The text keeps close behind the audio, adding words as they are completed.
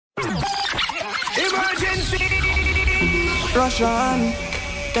Rush on.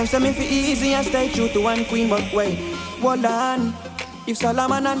 Them say me fi easy and stay true to one queen, but wait, hold on. If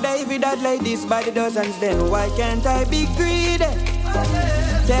Solomon and David had laid this by the dozens, then why can't I be greedy?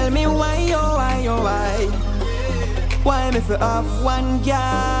 Tell me why, oh why, oh why? Why me fi off one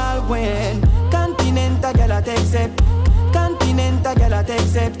girl when Continental girl I take set? Continental girl I take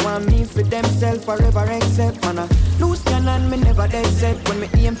set. Want me for themself forever except man a loose cannon me never dead set. When me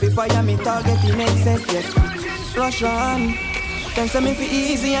aim fi fire me target in excess. Yes, rush on. Them say me fi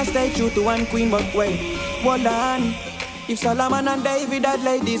easy and stay true to one queen, but wait, hold on. If Solomon and David had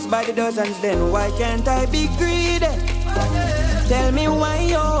laid this by the dozens, then why can't I be greedy? Tell me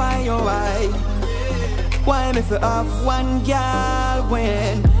why, oh why, oh why? Why me fi off one girl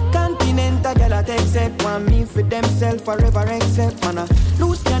when Continental girl I take set? Want me for themself forever except man a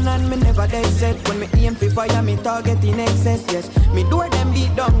loose cannon me never dead set. When me aim fi fire me target in excess. Yes, me do them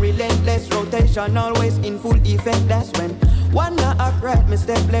beat down relentless. Rotation always in full effect. That's when one not act right, me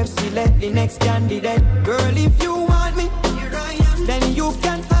step left, select the next candidate. Girl, if you want me, here I am, then you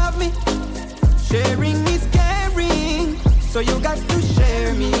can have me. Sharing is caring, so you got to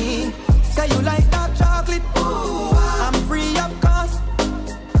share me. Say you like dark chocolate, ooh, I'm free of cost.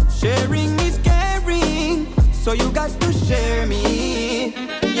 Sharing is caring, so you got to share me.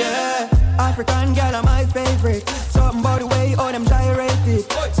 Yeah, African girl are my favorite. Something about the way all them gyrated.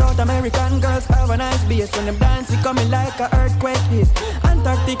 South American girls have a nice base. When them dance it coming like a earthquake is.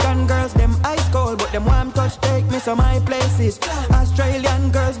 Antarctican girls them ice cold, but them warm touch take me to my places.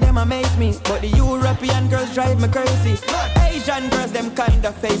 Australian girls them amaze me, but the European girls drive me crazy. Asian girls them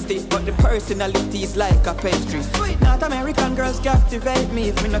kinda feisty, but the personality is like a pastry. North American girls captivate me.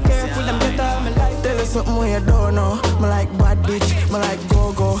 If me not careful them get all my life. Tell her something where you don't know. Me like bad bitch, me like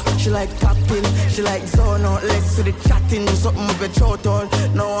Gogo. She like popping, she like zono. Let's see the chatting, do something with your throat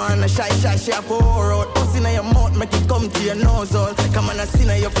all. No one a shy, she have 4 out. Pussy in your mouth, make it come to your nose all. Come on, I see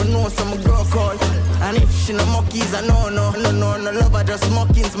now you for know some girl call. And if she no monkeys, I know no love her just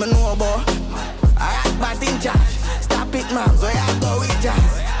mockings, me know about. Alright, but in charge. Stop it, man, so I go with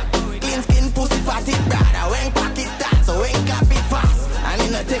jazz. Clean skin, pussy, fatty, brother. When pack it tight, so when cap it fast. And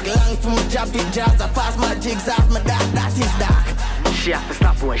it no take long for me drop it jazz. I pass my jigs off my that is dark. She have to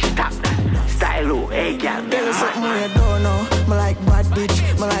stop when she tap that. Style low, hey girl, tell her something where you don't know. Me like bad bitch,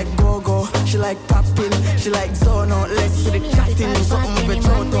 me like Gogo. She like popping, she like zono. Let's see the chatting, do something with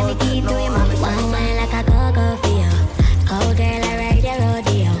your throat all. One wine like a Gogo for you. Oh girl, I ride the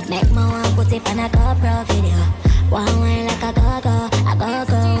rodeo. Make my one put it on a GoPro video. One wine like a Gogo,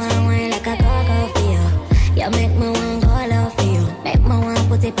 one wine like a Gogo for you. You make me one go love for you. Make me one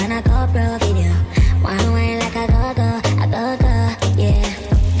put it on a GoPro video. One wine like a Gogo, yeah.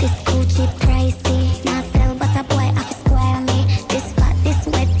 This Gucci pricey, not sell but a boy off square me. This spot, this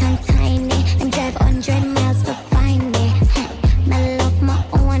wet and tiny. And drive 100 miles to find me. I love my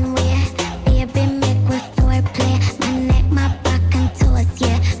own way. Baby, make with foreplay. My neck, my back and toes,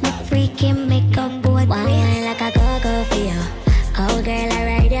 yeah. My freaking make a board. One wine like a Gogo for you. Oh girl, I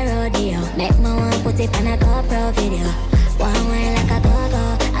ride the rodeo. Make my one put it on a GoPro video. One wine like a Gogo,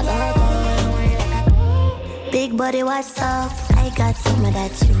 one wine like a big body, what's up? I got some of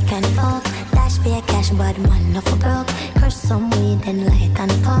that you can fuck. Dash be a cash, but man no for broke. Crush some weed and light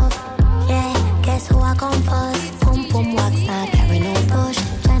and puff. Yeah, guess who I come first? Pum Pum wax, not carry no push.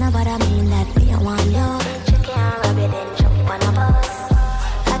 Tryna but I mean that me I want you. Chicken and rabbit then jump on a bus.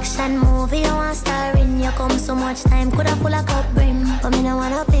 Action movie, you want star in. You come so much time, coulda full of cup brim. But me no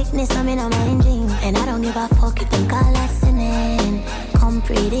want no picnic, so me no mind drink. And I don't give a fuck if them call us sinning. Come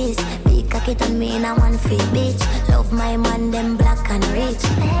pretty, big cocky on me in a one free bitch. Love my man, them black and rich.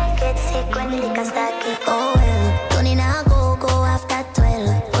 Get sick when the liquor start kick. Oh well, Tony now go after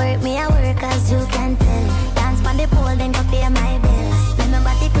 12. Work me a work as you can tell. Dance on the pole, then go pay my bills.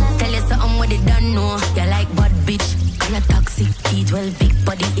 Remember the club. Tell you something what they don't know. You like bad bitch, call you toxic. T12 big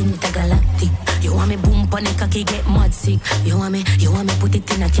body intergalactic. You want me boom pon the cocky get mud sick. You want me put it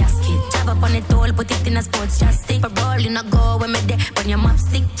in a casket. Chop up on the toll, put it in a sports chastic. But roll you not go when me there. On your map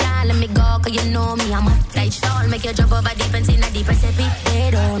stick, child, let me go. Cause you know me, I'm a tight shawl. Make you jump over defense in a deep recipe.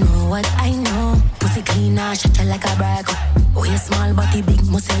 They don't know what I know. Pussy cleaner, shut you like a brag. Oh, you small body, big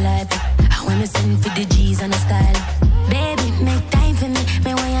muscle like. And when me send for the G's and the style. Baby, make time for me.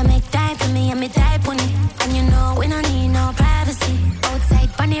 Me want you make time for me. And me type on it. And you know we don't need no privacy. Outside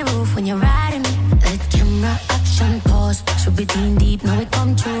on the roof when you're riding me. Let camera action pause. Should be teen deep, now it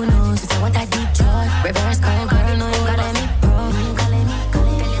come true no. So say what I deep joy. Reverse call girl, no you gotta me pro.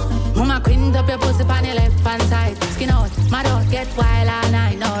 Mama quint up your pussy on your left hand side. Skin out, mad out, get wild all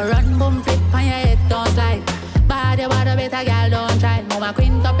night. Now run, boom, flip on your head, don't slide. Bad you better girl, don't try. Mama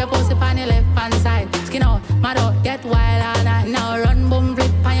quint up your pussy on your left hand side. Skin out, mad out, get wild all night. Now run, boom, flip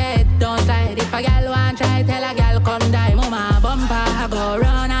on your head, don't slide. If a gal want try, tell a gal come die. Mama bumper, I go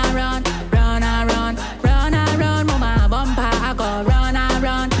run and run, run and run, run and run. Mama bumper, I go run and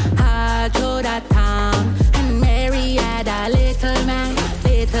run, all through that town. And Mary had a little man,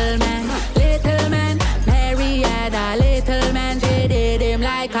 little man, little man. Mary had a little man, she did him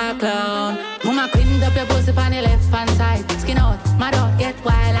like a clown. Mama cleaned up your pussy on the left hand side. Skin out, mad out, get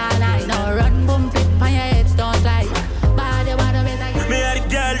wild all night. Now run, boom, flip on your head, don't slide. Body, better. Me had a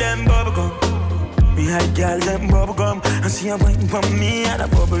girl them bubblegum. Me had a girl them bubblegum. And she a waiting for me and a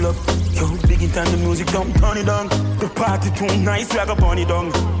bubble up. Yo, big in time the music don't turn it down. The party too nice, we a go burn it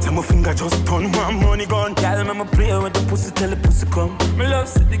down. So my finger just turn one money gun. Girl, mama play with the pussy till the pussy come. Me love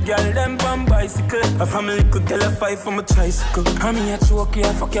see the girl them on bicycle. A family could tell a fight from a tricycle. And me a choke you,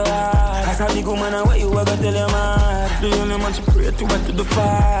 I fuck your heart. As a big woman, I wait you, I go tell your man. The only man she pray to went to the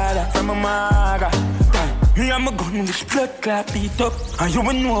Father. From my mother. Me and my gun, this blood clot beat up. And you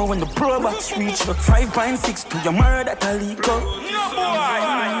will know when the pro box reach up. 5.6 to your murder that I leak up.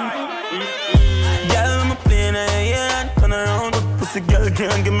 Girl, I'm playing a hand. Turn around, the pussy girl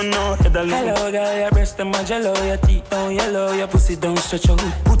can't give me no head alone. Hello, girl, your breast and my jello. Your teeth down yellow, your pussy don't stretch out.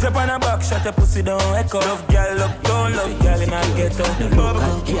 Put up on a back shot, your pussy don't echo. Love girl, look, don't love girl in a ghetto.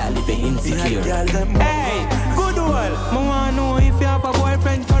 Local girl, if they insecure. Hey, good one. I wanna know if you have a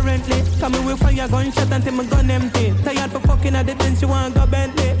boyfriend currently. Come in with fire gunshot until my gun empty. Tired for fucking at the bench, you want go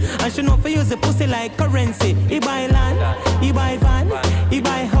Bentley. And she know for use the pussy like currency. He buy land, he buy van, he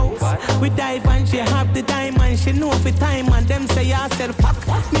buy house. We dive and she have the diamond. She know for time and them say I said fuck,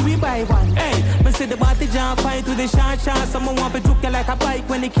 me we buy one. Hey, me see the body jump fight with the short shot. Someone want to juke you like a bike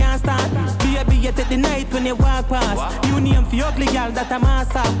when it can't start. Baby, you take the night when you walk past. You name for ugly girl that a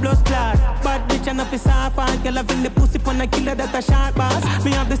master, blood clot. Bad bitch and up is soft and girl having the pussy pon a killer that a short boss.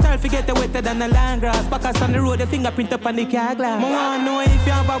 Me have the style to get wetter than a land grass. Backers on the road, the fingerprint up on the car glass. Me wanna know if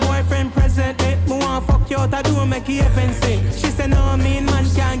you have a boyfriend presently. Me wanna fuck you out, I do make you fancy. She say no, mean man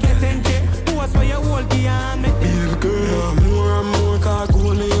can't get empty. Who was for your whole key and me? Baby girl, more and more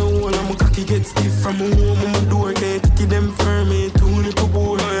cargo in your hole. And my cocky get stiff from my home on my door. Can't kick them firm, me too little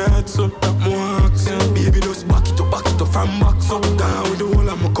boy. My heart so that more action. Baby just back it up from back so. Down with the whole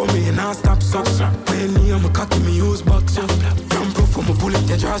I'm coming and I stop so. When me and my cocky me use back so. From pro for my bullet,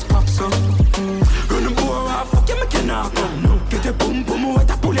 they just pop so. Run the boy, I fuck you, me cannot come. No, get your pum pum, what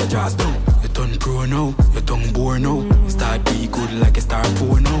I pull your jaws down. You turn pro now, you tongue bore now. Start be good like a star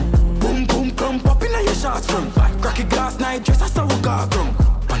poor now. Boom boom, come popping on your shots from. Cracky glass night dress, I saw a car from.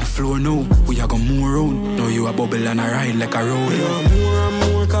 On the floor now, we are gonna move around. Now you a bubble and a ride like a roll. Yeah, more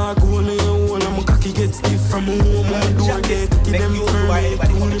and more cargo in your hole. And my cocky get stiff from home. I'm doing get them firm.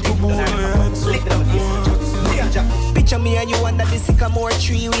 Too little boy, my so. Picture me and you under the sycamore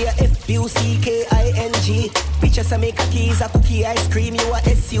tree. We are F-U-C-K-I-N-G. Picture some make a keys, a cookie ice cream. You are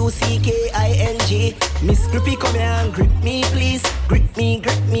S-U-C-K-I-N-G. Miss Grippy, come here and grip me, please. Grip me,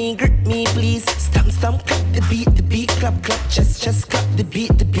 grip me, grip me, please. Stamp, stamp, clap the beat, clap, clap, just clap the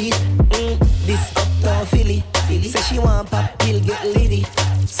beat, This uptown Philly, say she want pop pill, get litty.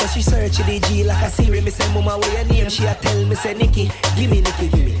 So she search the G like a Siri. Me say, mama, where your name? She a tell me, say, Nikki. Gimme, Nikki,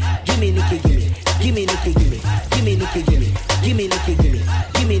 gimme. Gimme, Nikki, gimme. Gimme, Nikki, gimme. Gimme, Nikki, gimme. Gimme, Nikki, gimme.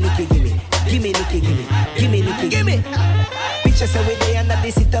 Gimme, Nikki, gimme. Gimme, Nikki, gimme. Gimme, Nikki, gimme. Picture say we day under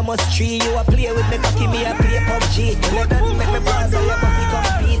the sycamore tree. You a play with me cocky, me a play PUBG. Let that make me bars and your body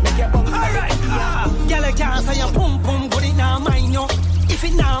compete. Make your bum. Alright, girl, I can't say your pum pum, but it now mind you. If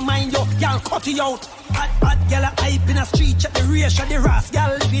it now mind you, y'all cut it out. Hot girl a hype in a street, check the ratio, the ras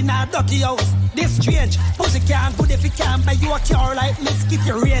girl live in a dirty house. This strange, pussy can't good if it can't buy you a car like me skip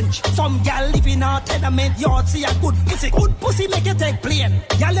your range. Some girl live in a tenement yard, see a good pussy make you take plane.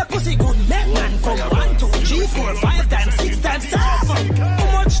 Girl your pussy good, make man come 1, 2, 3, 4, 5 times, 6 times, 7.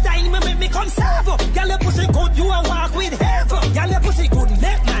 How much time you make me come serve? Girl your pussy good, you a walk with heaven. Girl your pussy good,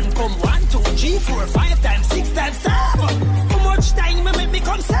 make man come 1, 2, 3, 4, 5 times, 6 times, 7. How much time you make me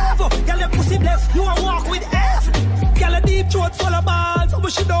come serve? Girl your pussy blessed, you a walk with F. Girl a deep throat full of balls.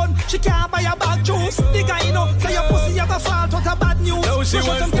 What she done? She can't buy a bag juice. The guy you know, say your pussy have a fault. What a bad news. Now she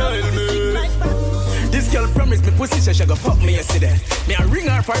wants style me. Like this girl promised me pussy, so she go fuck me yesterday. Me a ring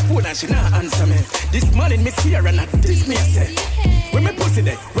her for her phone and she not answer me. This morning me see her and I this me I say. When me pussy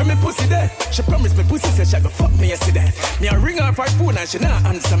there, when me pussy there. She promised me pussy, so she go fuck me yesterday. Me a ring her for her phone and she not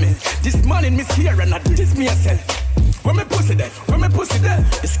answer me. This morning me see her and I this me I say. When me pussy there, when me pussy there.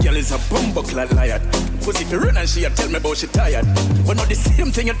 This girl is a bumbuckler liar. Pussy fi run and she a tell me about she tired. But not the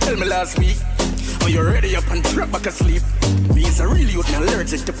same thing you tell me last week. When you ready up and drop back asleep. Me is a real youth and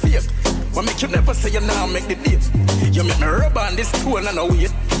allergic to fake. What make you never say you now make the date? You make me rub on this stone and I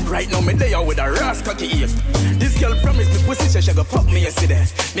wait. Right now me there with a ras cocky ear. This girl promised me pussy, she go fuck me yesterday.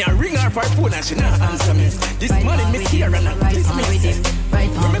 Me I ring her for her phone and she not answer me. This morning me here and I this me right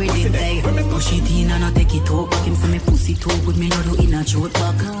on Riddim, like push it in and I take it out back. Him say me pussy too good, me no do in a throat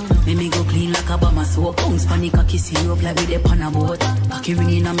back. Me go clean like a bama soap. Bounce panic a kiss you up like with a pan a boat. Cocky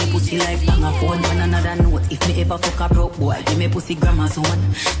ringing on me pussy like bang a phone. On another note, if me ever fuck a broke boy, give me pussy grammar zone.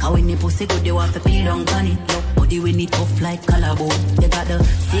 Cause when me pussy good, they want to peel down on it. Body when it tough like collarbone. They got the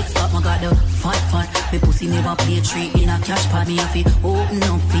six pack, I got the fat. Me pussy never play a tree in a cash pad. Me have to open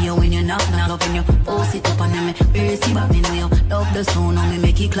up for you when you knock. When you post it up and then me raise it back. Me know you love the sound and me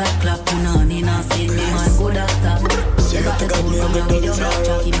make it clap. Put on in and say me man good after. You got the tool from your video black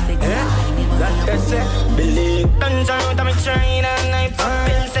track. Him say believe. Guns out of me trying and I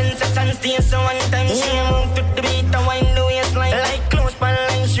feel sensation. Stay so one time she move to the beat and wind the waistline. Like close by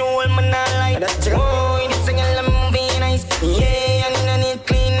line, she hold me not like. Oh, this thing I'm moving nice. Yeah, and I need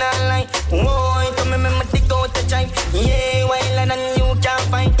clean and light. Oh, come and me take out the jive. Yeah, while and you can't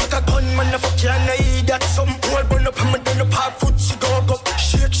find. Put a gun, man, fuck you and I eat that. Some boy burn up and me then up half foot. She go go.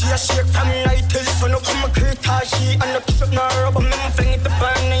 Shake, she a shake from night till sun up. I'm a create her, she and the kiss up now rubber. Me fling it up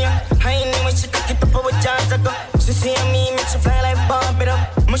on ya. I know when she cock it up with jars ago. She see me, make she fly like Bob it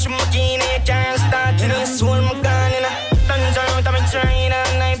up. Mush my skin, you can't start. You know, soul my gun in a. Guns out of me trying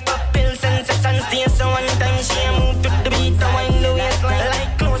and I pop pills sensation. Stay so one time she move to the beat and wind the waistline.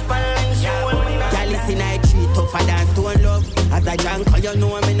 Like close by line, she hold me now. Girl, listen, I treat tougher than stone love. As I drink, you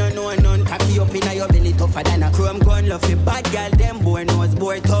know me no know none. Cocky up in your belly tougher than a chrome gun. Love it bad girl, them boy knows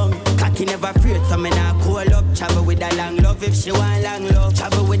boy tongue. Cocky never afraid, so me nah call up. Travel with a long love if she want long love.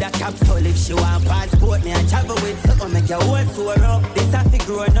 Travel with a capsule if she want passport. Me I travel with something make your whole soar up. This a fi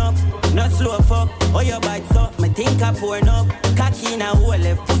grown up, not slow fuck. Oh your bites up, me think I porn up. Cocky in a hole,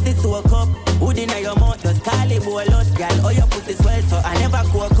 left pussy soak up. Hood in your mouth, just call it bolus, girl. Oh your pussy swell, so I never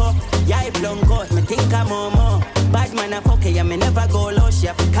cook up. Yeah, it blung out, me think I'm more. Bad man a fuck ya, me never go low. She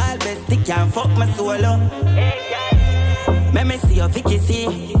have to call best, stick and fuck my soul up. Let me see your Vicky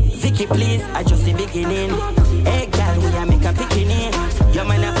see. Vicky please, I just the beginning. Hey girl, we a make a bikini. Your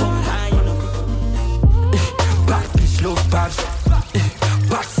man a fuck high, you know. Bad bitch love bad.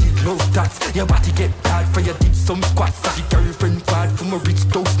 Bad seed love that. Your body get bad for you did some squats. That she carry friend bad from a rich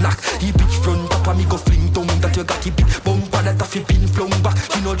dog snack. He bitch front up and me go fling down. That you got the big bump and that she been flung back.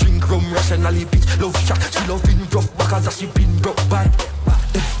 She no drink rum rationally bitch love shot. She love in rough back as she been broke bad.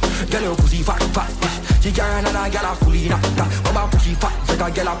 Girl your pussy fat. She carry another girl a fully knocked that. Mama pussy fat,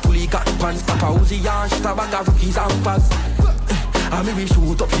 like a girl a fully got pants. Papa Uzi and she a bag of rookies and fags. I me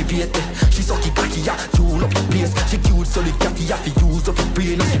shoot up the bait. She sucky cocky, ya, tune up the place. She cute, so the catty, ya, fi use up the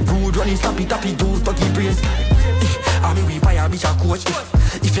brain. She rude, running, snappy, tappy, do stucky brains. I me buy a bitch a coach.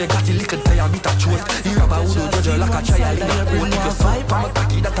 If you got the little tire, meet a choice. The rubber would do judge like a child in a brain. If you fight, I'm a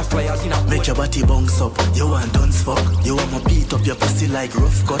cocky, that a flyers in a make your body bounce up. You want dance fuck. You want me beat up your pussy like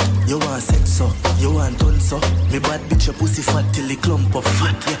rough cut. You want sex up. You want dance up. Me bad bitch your pussy fat till it clump up.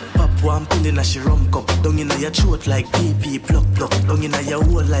 Yeah, pop one pill in a she rum cup. Down in your throat like pee pluck. Down in your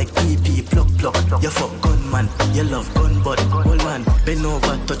hole like pee pluck. You fuck gunman, you love gun butt. Hold on, bend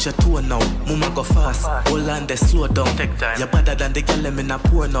over, touch your toe now. Mama go fast, hold on, they slow down. Take time. You're better than the girl in a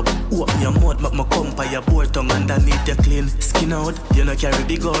porn up. Open your mouth, make me come by your board tongue. Underneath your clean skin out. You no carry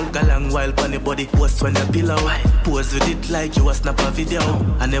big old galang while pon your body post when you peel out. Pose with it like you a snap a video.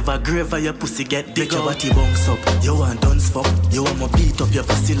 I never grave your pussy get big. Make your body bounce up. You want dance fuck. You want me beat up your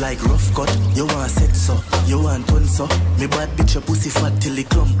pussy like rough cut. You want sex up. You want dance up. Me bad bitch your pussy fat till it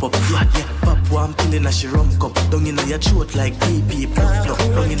clump up. Yeah, pop one pill in a she rum cup. Down in your throat like pee pluck.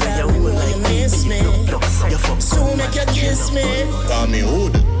 Down in your hole like pee pluck. You fuck so make you kiss me. Call me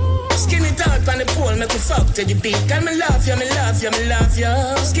hood. Skin it out on the pole, make you fuck to the beat. And me love you.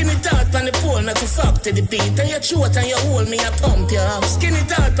 Skin it out on the pole, make you fuck to the beat. And your throat and your hole, me a pump you. Skin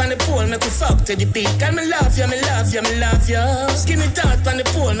it out on the pole, make you fuck to the beat. And me love you. Skin it out on the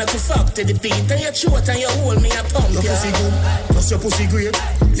pole, make you fuck to the beat. And your throat and your hole, me a pump you. Your pussy good, plus your pussy great.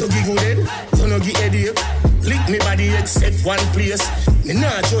 You giggle dead, you no get headache. Lick me body except one place. Me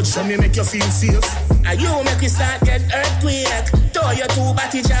not judge, so me make you feel safe. And you make me start get earthquake. Throw your two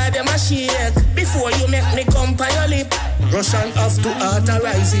body jar, them a shake. Before you make me come by your lip, Russian have to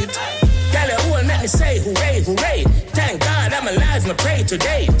authorize it. Girl, you won't make me say hooray, hooray. Thank God I'm alive, me pray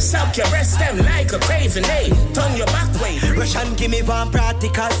today. Suck your breast them like a craving day. Turn your back way. Russian give me one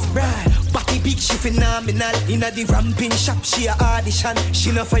practicals, bride. Party big, she phenomenal. Inna the ramping shop, she a audition.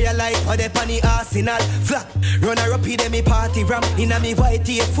 She no fire like what they pan the arsenal. Flat, run her up in me party ram. Inna me white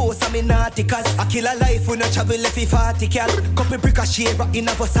force and me naughty cause I kill a life when I travel left 40 cal. Couple brick a shave in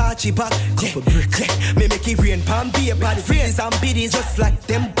a Versace bag. Couple brick, me make it rain, palm beer, body friends and biddies just like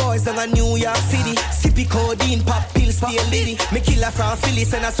them boys in a New York City. Sippy codeine, pop pills, stay lady. Me kill her from Philly,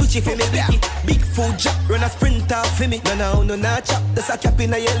 send a switchy for me wiki. Big food drop, run a sprint off for me. No, not chop, that's a cap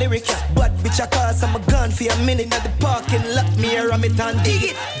in a your lyrics. But bitch I cause I'm a gun for a minute. At the parking lot, me here I'm it and dig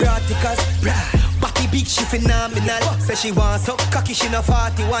it. Braticas, brah. Party big, she phenomenal. Say she wants so cocky, she no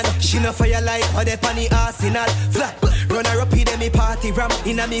 41. She no fire like what they pan the arsenal. Flat, run her up in me party ram.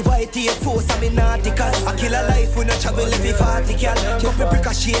 Inna me white force and me naughty cause I kill a life when I travel every 40 cal. Couple brick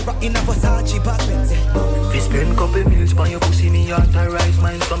a shave in a Versace bag. Fi spend couple meals pon your pussy, me authorize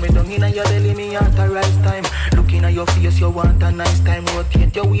mine. So me down inna your belly, me authorize time. Looking at your face, you want a nice time.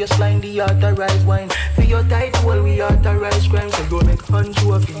 Rotate your waistline, the authorized wine. For your tight hole, we authorize crime. So go make fun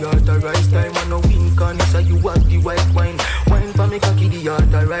show for your authorized time. And no win can, so you want the white wine. Wine for me cocky, the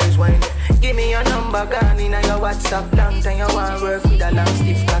authorized wine. Give me your number, gone inna your WhatsApp. Long time you want work with a long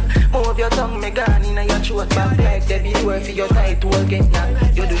stiff cock. Move your tongue, me gone inna your throat back. Like Debbie door for your tight hole get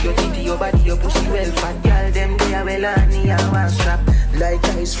knocked. You do your titty, your body, your pussy well fat. Girl, them they are well on the one strap. Like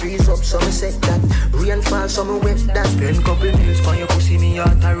ice freeze up, so me set that. Rain fall, so me wet that. Spend couple meals for your pussy, me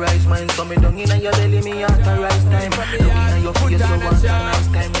authorize mine. So me down inna your belly, me authorize time. Look inna your face, you want a nice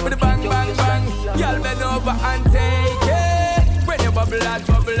time. With the bang, bang, bang. Y'all bend over and take it. When you bubble out,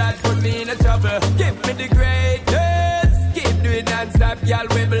 put me in a trouble. Give me the greatest. Keep doing non-stop, y'all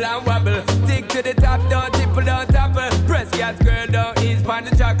wibble and wobble. Stick to the top, don't tipple, don't topple. Press gas, girl, don't ease pan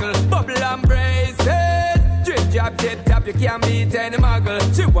the chuckle. Bubble and brace it. Drip, drop, tip, top, you can't beat any muggle.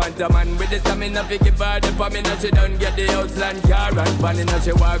 She want a man with the stamina, fi give her the pamina. She don't get the Outland car and panina.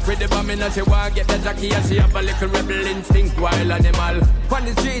 She walk with the pamina, she want get the jockey. And she have a little rebel instinct, wild animal. On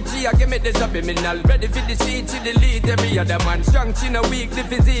the street, she a give me the subliminal. Ready for the sheet, she delete every other man. Strong, she no weak, the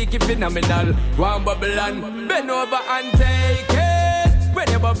physique is phenomenal. One bubble and bend over and take it. When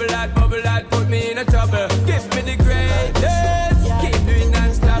you bubble out, put me in a trouble. Give me the greatest. Keep doing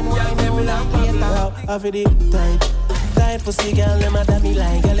non-stop, y'all bubble and bubble. I feel it tight pussy, girl, them a that me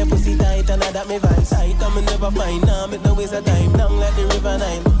like. Girl, your pussy tight and I that me vibe. Tight and me never find. Nah, make no waste of time. Down like the river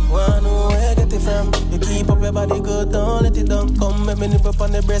Nile. Wanna know where you get it from? You keep up your body good, don't let it down. Come make me nip up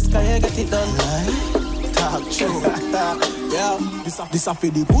on the breast, cause you get it done. Right? Talk true. Yeah, this a for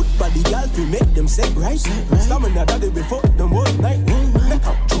the good body, girl, fi make them set right. Stamina daddy before them all night. Make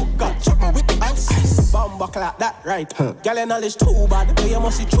up choke, got chop me with the ice. Bomba clap that right. Girl, your knowledge too bad, but you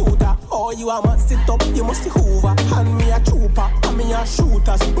must see true that. Oh, you a man sit up, you must see hoover. Hand me a trooper, and me a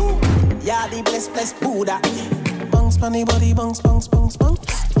shooters. Boom. Yeah, the bless Buddha. Bungs funny body, bungs. Don't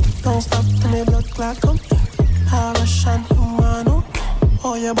stop till me blood clot come. Russian humano.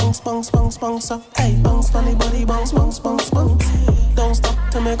 Oh, yeah, bungs up. Hey, bungs funny body, bungs. Don't stop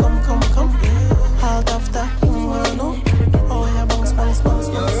till me come. Halt after humano. Oh, yeah, bungs.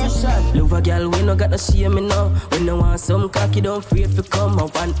 Love a girl, we no got no shame, me know. We no want some cocky, don't afraid to come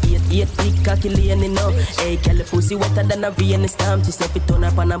up. 188 big cocky lane, you know. Hey, girl, the pussy wetter than a rain storm. She step it on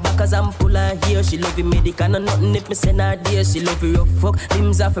up on her back cause I'm full of hair. She love it medic and nothing if me send her there. She love it rough fuck,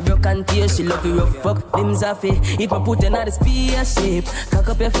 limbs off a broken tears. She love it rough fuck, limbs off it. If I put in the spear shape, cock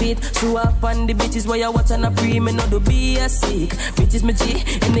up your feet, show up on the bitches while you watch on a pre, me no do be a sick. Bitches me G,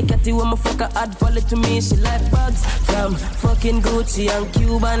 in the catty when my fucker add follow to me. She like bags from fucking Gucci and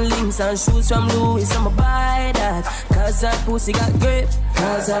Cuban links and shoes from Louis. I'ma buy that, cause her pussy got grip.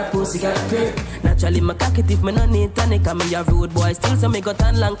 Naturally my cock it if me no need tonic. I'm a rude boy still so me got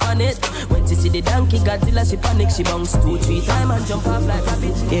tan long on it. When she see the donkey Godzilla she panic. She bounce 2-3 times and jump off like a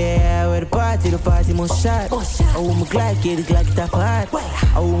bitch. Yeah, where the party must shot. Oh, my glide get it off hard.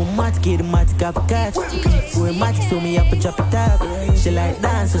 Oh, my mat get it off a cat. We're matic so me up and drop it up. She like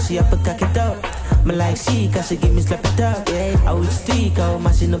dance so she up and cock it up. Me like she cause she give me slap it up. I will streak, I will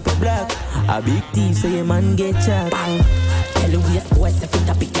mashing up a block. A big thief so your man get chopped. Tell you yes boy say fit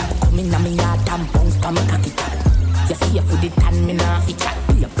up it up. Come in and me yard and bounce come and cock it up. You see you for the tan me nah fit chat.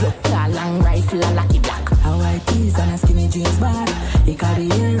 Be a plug a long rifle a lucky black. How white tees and a skinny jeans bar. He carry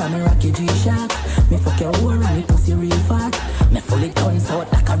hair and me rocky G-Shock. Me fuck your whore and me pussy real fat. Me fully turns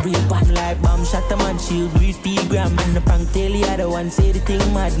out like a real bad. Like bomb shot a man shield with T-gram. And the prank tell the other one say the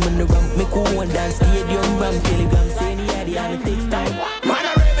thing mad. Man the ramp me cool and dance stadium ram. Telegram say the other and it take time. Man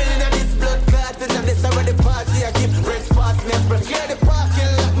a rebel in a this blood clot. And this is where the party I keep breaks past me. Express clear the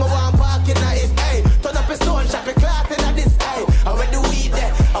parking lot. Me want parking at it, hey. Turn up a stone shop a clot in a this, hey. I wear the weed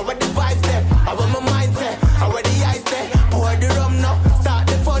there, I wear the vibes there. I wear my mindset, I wear the ice there. Pour the rum now, start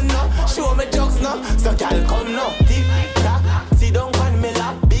the fun now. Show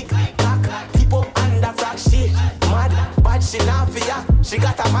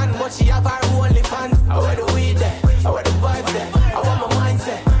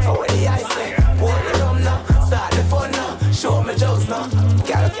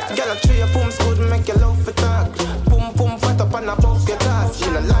Girl, I treat your pumps good, make your love for talk. Pum pum fat up and above your task.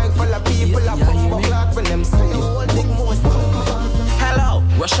 You know like for the people, I pump up like when them say you hold big most. Hello,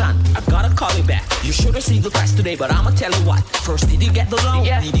 Roshan, I gotta call you back. You should receive the price today, but I'ma tell you what. First, did you get the loan?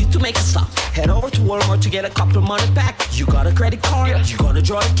 Yeah. Need you to make a stop. Head over to Walmart to get a couple of money back. You got a credit card, you gotta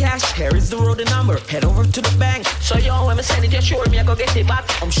draw the cash. Here is the road number. Head over to the bank. So yo, when I send it, you sure me I go get it back.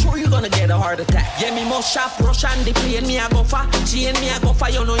 I'm sure you're gonna get a heart attack. Yeah, me must shop, Roshan, they playing me I go far. Chain me I go far,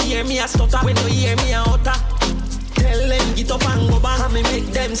 you no hear me I stutter. When you hear me I utter. Tell them get up and go back. And me make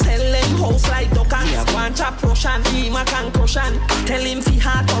them sell them house like duckers. Me a go and chop Roshan, him a can crush and tell him fi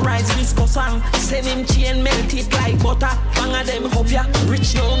heart or rise Brysco song. Send him chain melt it like butter. Bang a them hope ya,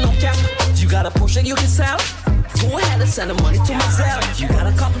 rich yo knock ya. You got a portion you can sell? Go ahead and send the money to myself. You got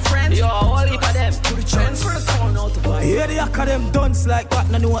a couple friends? Yo, all heap of them. Put a transfer the corn out to buy. Yeah, the yak of them dunce like what?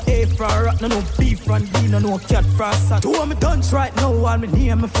 No know A from rat, no know B from D, no know cat from sat. Two of me dunce right now, all me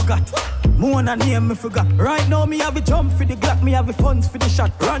name me forgot. More than name me forgot. Right now me have a jump for the Glock, me have a funds for the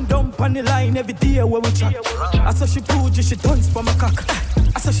shot. Random on the line every day where we chat. I saw she proved she dunce for my cock.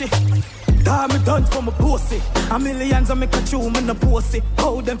 I saw she damn me dance for my pussy. A millions I make a chew, me no pussy.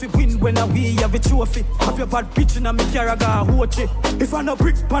 How them fi win when we have a trophy? Have your bad bitch in a me carry a watch it. If I no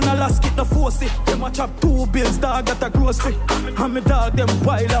brick pan a last get no force it. Them a chop 2 bills, dog that a grocery. And me dog them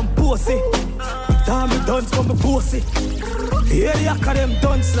wild and pussy. Damn me dance for my pussy. Yeah, the yak of them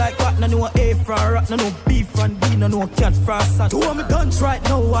dance like what? No know A from rat, no know B from D, no know cat from sat. Two of me dance right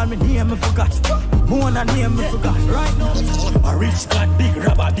now, all me name me forgot. More than name me forgot. Right now, a rich got big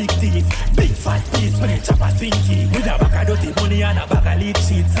rubber, big teeth. Big fat piece when you chop a swinky. With a bag of dirty money and a bag of lead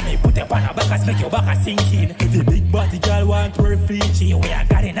sheets. So me put up on a bag make your back a sinking. If the big body girl want to refresh, we a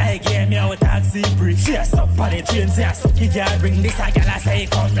got in a game, me out taxi free. She a suck on the train, say a sucky girl bring this a girl a say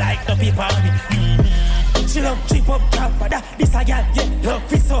come like the people on me. She love cheap up top for that. This a girl, yeah, love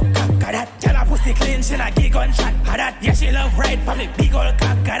fish up cock of that. Tell her pussy clean, she like gig gunshot of that. Yeah, she love ride for me big old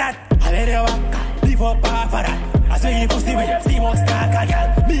cock of that. I let her walk, live up half of that. I say you pussy when you see most cock a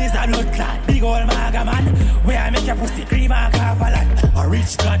girl. Me is a blood clot, big old maga man. Where I make your pussy cream and cough a lot. A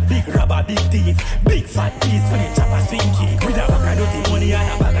rich cat, big rubber, big teeth. Big fat piece when you chop a swinky. With a bag of dirty money and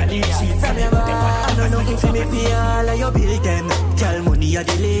a bag of lead sheets. I don't know if you make me all of your bill them. Tell money at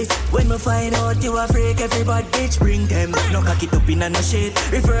the least. When me find out you a freak, everybody bitch bring them. No cock it up in a no shit.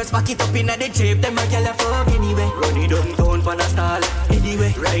 Reverse back it up in a the jeep. Them a gyal a fuck anyway. Run it downtown for the stall.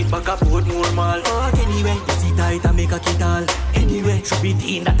 Anyway, right back a port normal. Fuck anyway. You see tight and make a kit all. Anyway, she be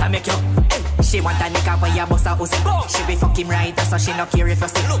teen that I make you. Hey. She want a nigga where you bust a pussy. She be fucking right, so she no care if you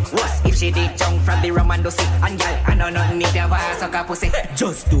see. Look, what if she did junk from the rum and dosey? And girl, I know nothing if you want suck a pussy.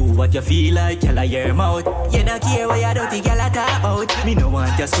 Just do what you feel like, girl, I hear your mouth. You don't care what you dirty girl I talk about. Me no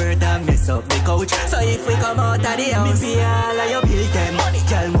want your squirt and mess up the couch. So if we come out of the house, me pay all of your bill them.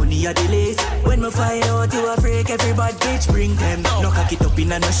 Girl, money at the least. When me find out you a freak, everybody bitch bring them. No cock it up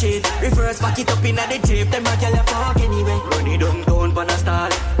in a no shit. Reverse back it up in a the jeep. Them a girl a fuck anyway. Run it downtown for the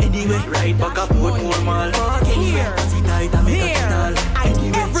stall. Anyway, right back up port normal. Fuck anyway. See tight and make a kit all.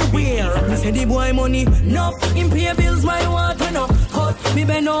 Everywhere. Me say the boy money enough. Him pay bills my water no hot. Me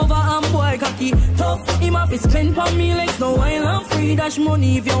bend over and boy cocky tough. Him have to spend for me legs no while I'm free dash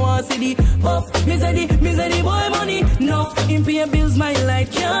money if you want see the buff. Me say the boy money enough. Him pay bills my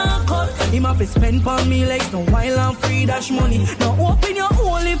light can't cut. Him have to spend for me legs no while I'm free dash money. Now open your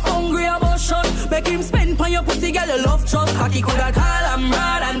hole if hungry about shot. Make him spend for your pussy girl you love trust. Cocky coulda call I'm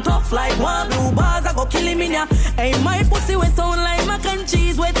rad and tough like one blue bars I go kill him in ya. Hey my pussy we sound like mac and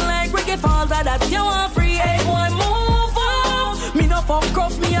cheese wet like reggae falls that you want free. Hey boy move on. Me no fuck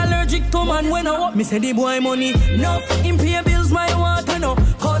Kraff, me allergic to man when I walk. Me say the boy money enough. Him pay bills my water no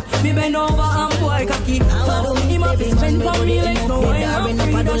cut. Me bend over and boy cocky tough. Him have to spend for me like no way.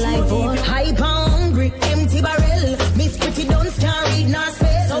 Hype hungry, empty barrel. Miss Pretty don't carry no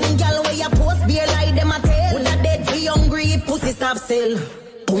spell. Some gal where you post beer like them a tell. When a dead be hungry if pussy stop sell.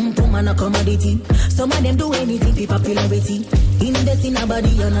 Pum Pum and a commodity. Some of them do anything for popularity. Invest in a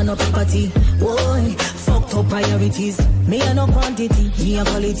body and no property. Boy, fucked up priorities. Me a no quantity, me a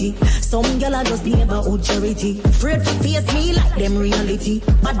quality. Some gal a just be about charity. Afraid to face me like them reality.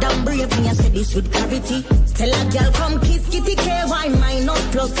 But damn brave me I say this with clarity. Tell a gal come kiss kitty K wine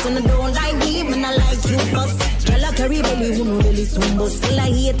minus plus. And I don't like me, man I like you plus. Gal a carry belly who no really soon bust. Still I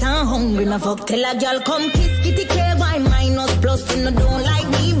hate and hungry na fuck. Tell a gal come kiss kitty K wine minus plus. And I don't like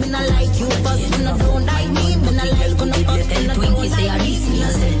me, man I like you first. And I don't like me, man I like you first. And I don't like me, man I like.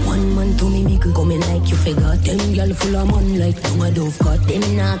 One man to me make coming like you figure. Them girl full of man like them a dove cut.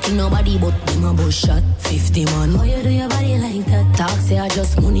 Them not kill nobody but them a bush shot. 50 man, why you do your body like that? Talk say I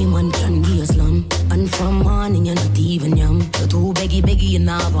just money man can give you slum. And from morning you're not even young. You're too beggy, you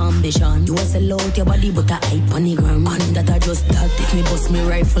not have ambition. You was sell out your body but I hype on the gram. And that I just that if me bust me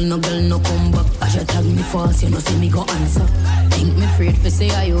rifle, no girl no come back. As you tag me fast, you know see me go answer. Think me afraid for say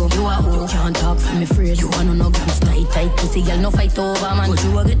are you are who can't talk for me afraid. You wanna no guns tight pussy girl no fight over man. But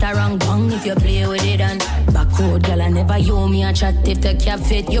you a get a wrong bang if you play with it and back road girl I never you me a chat. If the cap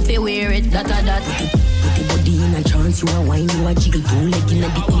fit you feel wear it that. Put the body in a trance, you a wine, you a jiggle two leg in the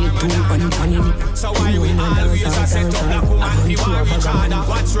ear too and funny. So why we always a set up black woman fi war with Jada?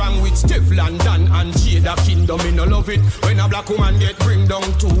 What's wrong with Stefflon Don and Jada Kingdom? Me no love it when a black woman get bring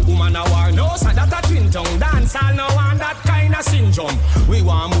down two woman a war. No, so that a twin tongue dancehall no want that kind of syndrome. We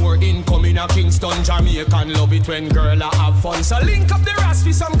want more income in a Kingston, Jamaican love it when girl a have fun. So link up the rasp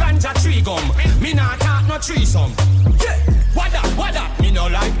for some ganja tree gum. Me not talk no threesome. Yeah, what that? Me no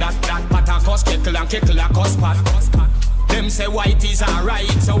like that pat a cuss kettle and kettle a cuss pot. Them say white is alright,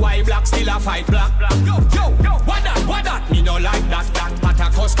 so why black still a fight black? Yo, what that? Me no like that pat a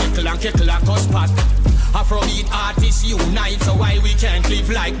cuss kettle and kettle a cuss pot. Afrobeat artists unite, so why we can't live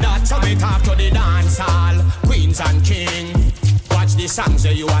like that? So me talk to the dancehall queens and king. Watch the songs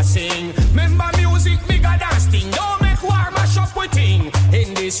that you are sing. Remember music bigger than sting. Don't make war mash up with thing.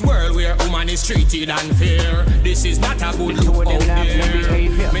 In this world where woman is treated unfair, this is not a good look out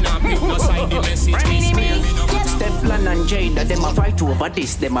there. Me not pick no side, the message is clear. Stefflon and Jada, them a fight over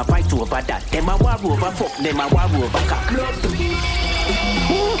this, them a fight over that. Them a war over fuck, them a war over cock.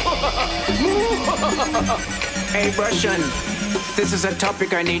 Hey, Russian, this is a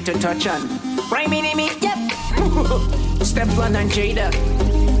topic I need to touch on. Right, me, yep. Stefflon and Jada,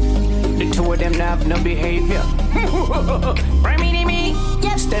 the two of them have no behavior. Right, me,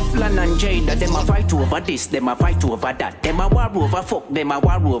 yep. Stefflon and Jada, them a fight over this, them a fight over that. Them a war over fuck, them a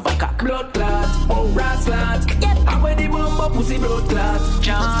war over cock. Blood clot, oh ras clot. Yep. And when the bumper pussy blood clot.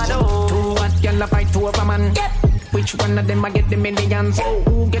 Jado. Two what girl a fight over man. Yep. Which one of them I get the millions?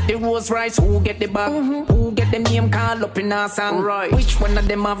 Who get the rose rice? Who get the bag? Who get the name call up in a song? Right. Which one of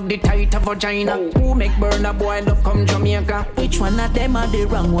them have the tighter vagina? Who make burn a boy love come Jamaica? Which one of them are the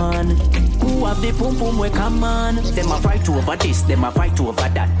wrong one? Who have the pum pum we come on? Them a fight over this, them a fight over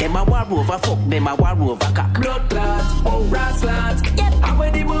that. Them a war over fuck, them a war over cock. Blood clot, oh ras clot. Yep. And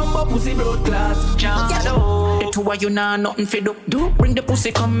when the bumper pussy blood clot. Jado. The two of you nah nothing fi do. Bring the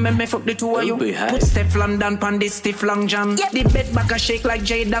pussy come and me fuck the two of you. Put Stefflon Don pan this stiff long jam. Yep. The bed back a shake like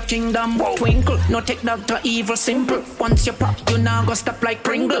Jada Kingdom. Whoa. Twinkle, no take Dr. Evil simple. Once you pop, you now go stop like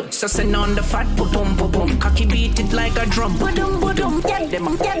Pringle. So send on the fat, pum pum. Cocky beat it like a drum. Ba-dum. Them.